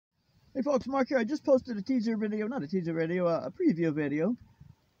Hey folks, Mark here. I just posted a teaser video, not a teaser video, a preview video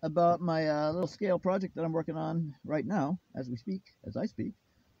about my little scale project that I'm working on right now as I speak,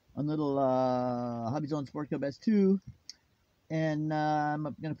 on little Hobby Zone Sport Cub S2. And I'm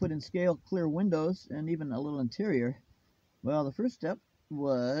going to put in scale clear windows and even a little interior. Well, the first step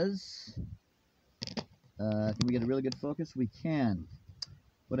was, can we get a really good focus? We can.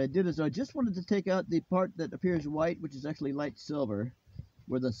 What I did is I just wanted to take out the part that appears white, which is actually light silver,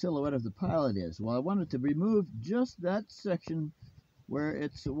 where the silhouette of the pilot is. Well, I wanted to remove just that section where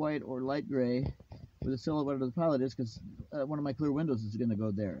it's white or light gray, where the silhouette of the pilot is, because one of my clear windows is going to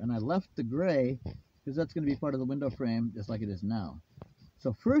go there. And I left the gray because that's going to be part of the window frame, just like it is now.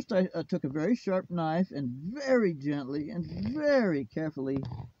 So first I took a very sharp knife and very gently and very carefully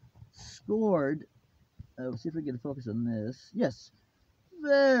scored, let's see if we can get a focus on this. Yes,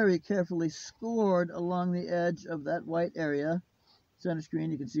 very carefully scored along the edge of that white area. Center screen,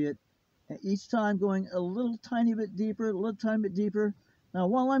 you can see it. And each time going a little tiny bit deeper, a little tiny bit deeper. Now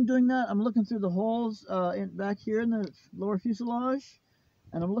while I'm doing that, I'm looking through the holes back here in the lower fuselage.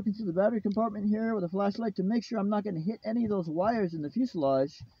 And I'm looking through the battery compartment here with a flashlight to make sure I'm not going to hit any of those wires in the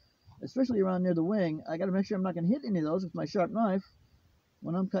fuselage, especially around near the wing. I got to make sure I'm not going to hit any of those with my sharp knife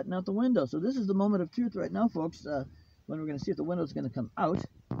when I'm cutting out the window. So this is the moment of truth right now, folks, when we're going to see if the window is going to come out. So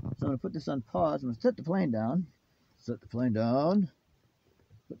I'm going to put this on pause. I'm going to set the plane down. Set the plane down.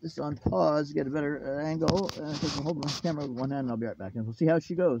 Put this on pause, get a better angle. Because I'm holding my camera with one hand, and I'll be right back. And we'll see how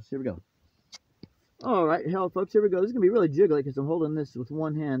she goes. Here we go. All right, hello, folks. Here we go. This is going to be really jiggly because I'm holding this with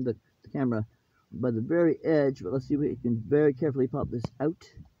one hand, the camera, by the very edge. But let's see if we can very carefully pop this out.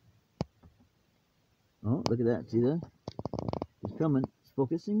 Oh, look at that. See that? It's coming. It's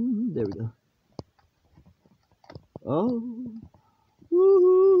focusing. There we go. Oh,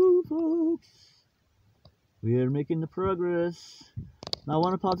 woohoo, folks. We are making the progress. Now I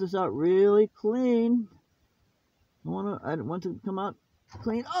want to pop this out really clean. I want to come out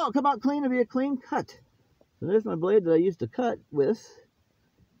clean. Oh, come out clean and be a clean cut. So there's my blade that I used to cut with.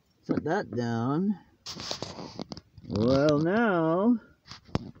 Set that down. Well, now,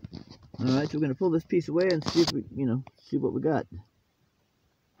 all right, so we're going to pull this piece away and see if we, see what we got.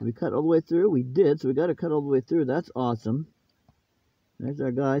 Did we cut all the way through? We did, so we got to cut all the way through. That's awesome. There's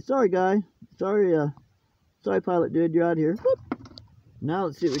our guy. Sorry, guy. Sorry, pilot dude, you're out here. Whoop. Now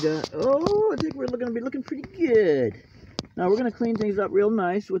let's see what we got. Oh, I think we're going to be looking pretty good. Now we're going to clean things up real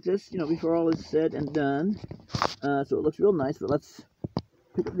nice with this, before all is said and done. So it looks real nice, but let's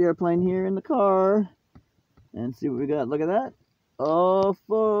pick up the airplane here in the car and see what we got. Look at that. Oh,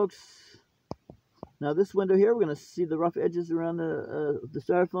 folks. Now this window here, we're going to see the rough edges around the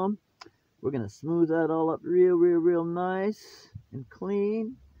styrofoam. We're going to smooth that all up real nice and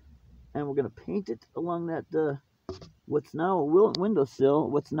clean. And we're going to paint it along that, what's now a windowsill,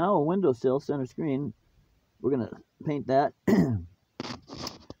 center screen. We're going to paint that. And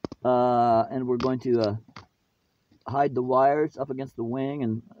we're going to hide the wires up against the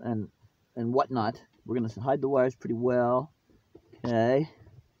wing and whatnot. We're going to hide the wires pretty well. Okay.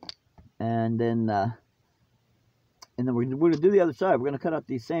 And then we're going to do the other side. We're going to cut out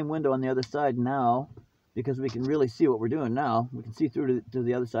the same window on the other side now, because we can really see what we're doing now. We can see through to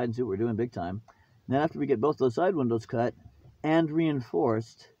the other side and see what we're doing big time. And then after we get both those side windows cut and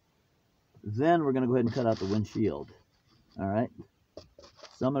reinforced, then we're going to go ahead and cut out the windshield. All right.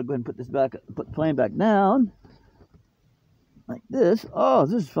 So I'm going to go ahead and put the plane back down like this. Oh,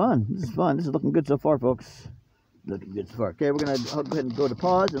 this is fun. This is looking good so far, folks. Looking good so far. Okay, we're going to go ahead and go to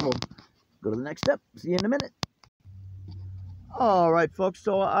pause, and we'll go to the next step. See you in a minute. All right, folks.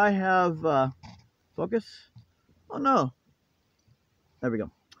 So I have focus. Oh no. There we go.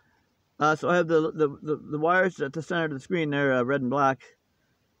 So I have the wires at the center of the screen there, red and black.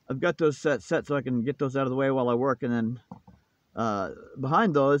 I've got those set so I can get those out of the way while I work, and then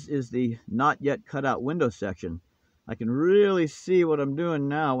behind those is the not yet cut out window section. I can really see what I'm doing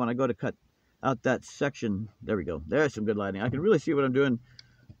now when I go to cut out that section. There we go. There's some good lighting. I can really see what I'm doing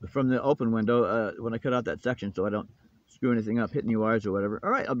from the open window when I cut out that section, so I don't screw anything up, hit any wires or whatever. All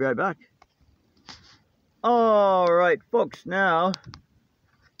right, I'll be right back. All right, folks, now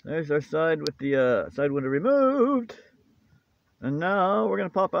there's our side with the side window removed. And now we're going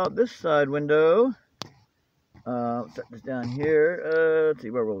to pop out this side window. Set this down here. Let's see,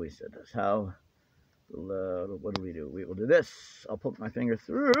 where will we set this? What do? We will do this. I'll poke my finger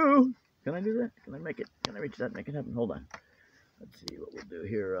through. Can I do that? Can I make it? Can I reach that? Make it happen? Hold on. Let's see what we'll do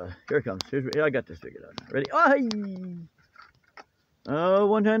here. Here it comes. I got this figured out. Ready? Oh,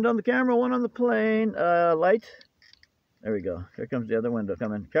 one hand on the camera, one on the plane. Light. There we go. Here comes the other window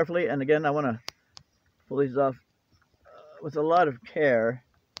coming. Carefully, and again, I want to pull these off with a lot of care.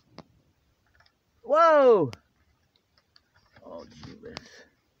 Whoa! Oh, jeez.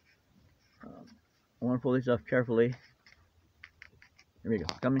 I want to pull these off carefully. Here we go.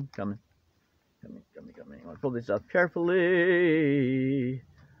 Coming. I want to pull these off carefully.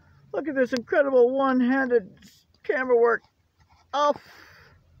 Look at this incredible one-handed camera work. Off.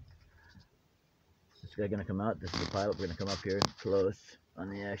 Is this guy going to come out? This is the pilot. We're going to come up here close on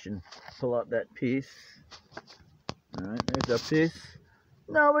the action. Pull out that piece. Alright, there's our piece.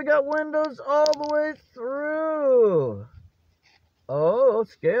 Now we got windows all the way through. Oh,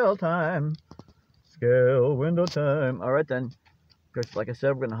 scale time. Scale window time. Alright then. Of course, like I said,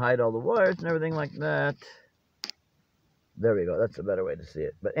 we're going to hide all the wires and everything like that. There we go. That's a better way to see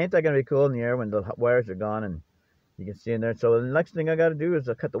it. But ain't that going to be cool in the air when the wires are gone and you can see in there? So the next thing I got to do is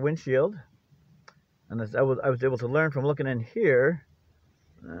cut the windshield. And I was able to learn from looking in here.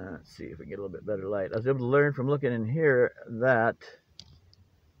 Let's see if we get a little bit better light. I was able to learn from looking in here that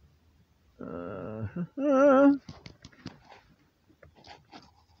I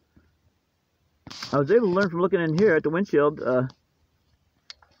was able to learn from looking in here at the windshield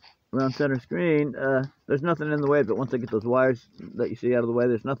around center screen. There's nothing in the way, but once I get those wires that you see out of the way,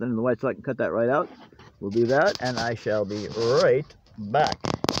 there's nothing in the way, so I can cut that right out. We'll do that, and I shall be right back.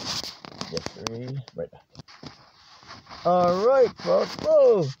 Right back. All right, folks.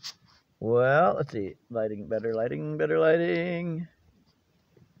 Whoa. Well, let's see. Better lighting.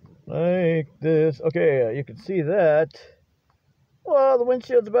 Like this. Okay, you can see that. Well, the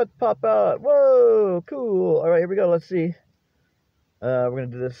windshield's about to pop out. Whoa, cool. All right, here we go. Let's see. We're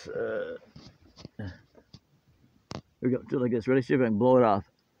going to do this. Here we go. Do it like this. Ready? See if I can blow it off.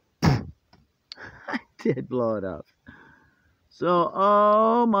 I did blow it off. So,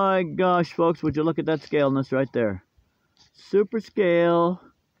 oh my gosh, folks. Would you look at that scaleness right there? Super scale.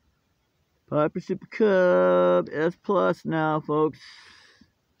 Piper Super Cub. S Plus now, folks.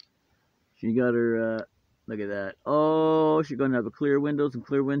 She got her, look at that. Oh, she's going to have a clear windows and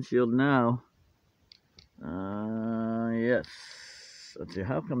clear windshield now. Yes. Let's see,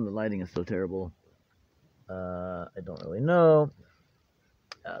 how come the lighting is so terrible? I don't really know.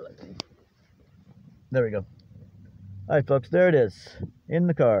 Let's see. There we go. All right, folks, there it is. In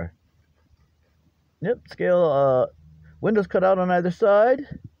the car. Yep, scale, windows cut out on either side.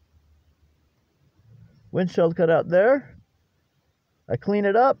 Windshield cut out there. I clean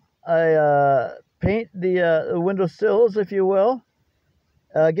it up. I paint the window sills, if you will.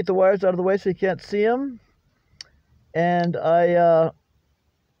 Get the wires out of the way so you can't see them. And I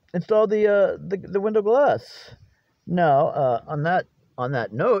install the window glass. Now, on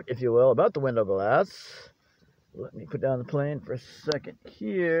that note, if you will, about the window glass, let me put down the plane for a second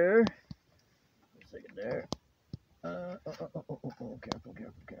here. A second there.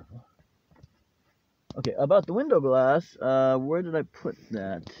 Careful. Okay, about the window glass, where did I put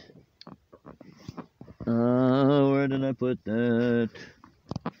that? Where did I put that?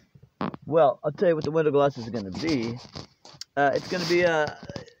 Well, I'll tell you what the window glass is going to be. It's going to be,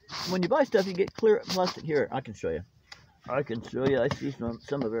 when you buy stuff, you get clear plastic. Here, I can show you. I see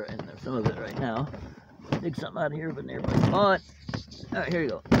some of it in there, some of it right now. Take something out of here, but never mind. All right, here you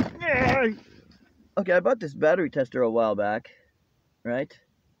go. Okay, I bought this battery tester a while back, right?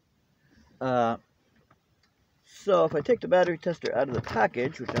 So if I take the battery tester out of the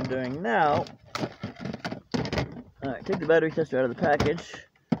package, which I'm doing now. Alright, take the battery tester out of the package.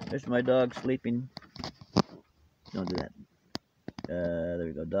 There's my dog sleeping. Don't do that. There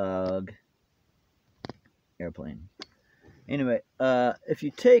we go, dog. Airplane. Anyway, if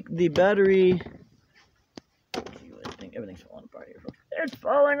you take the battery... Gee, I think everything's falling apart here, folks. It's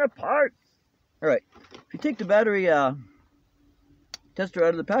falling apart! Alright, if you take the battery tester out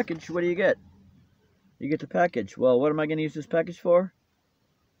of the package, what do you get? You get the package. Well, what am I going to use this package for?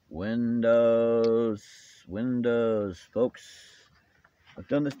 Windows, folks. I've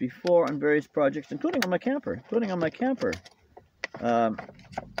done this before on various projects, including on my camper. Yeah,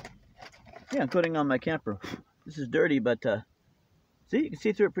 including on my camper. This is dirty, but see, you can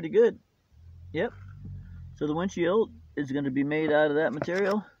see through it pretty good. Yep. So the windshield is going to be made out of that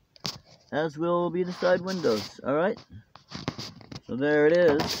material, as will be the side windows. All right. So there it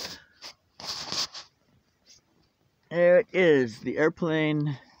is. There it is. The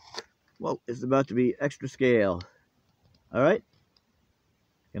airplane, well, is about to be extra scale. All right.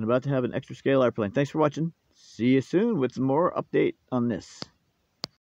 And about to have an extra scale airplane. Thanks for watching. See you soon with some more update on this.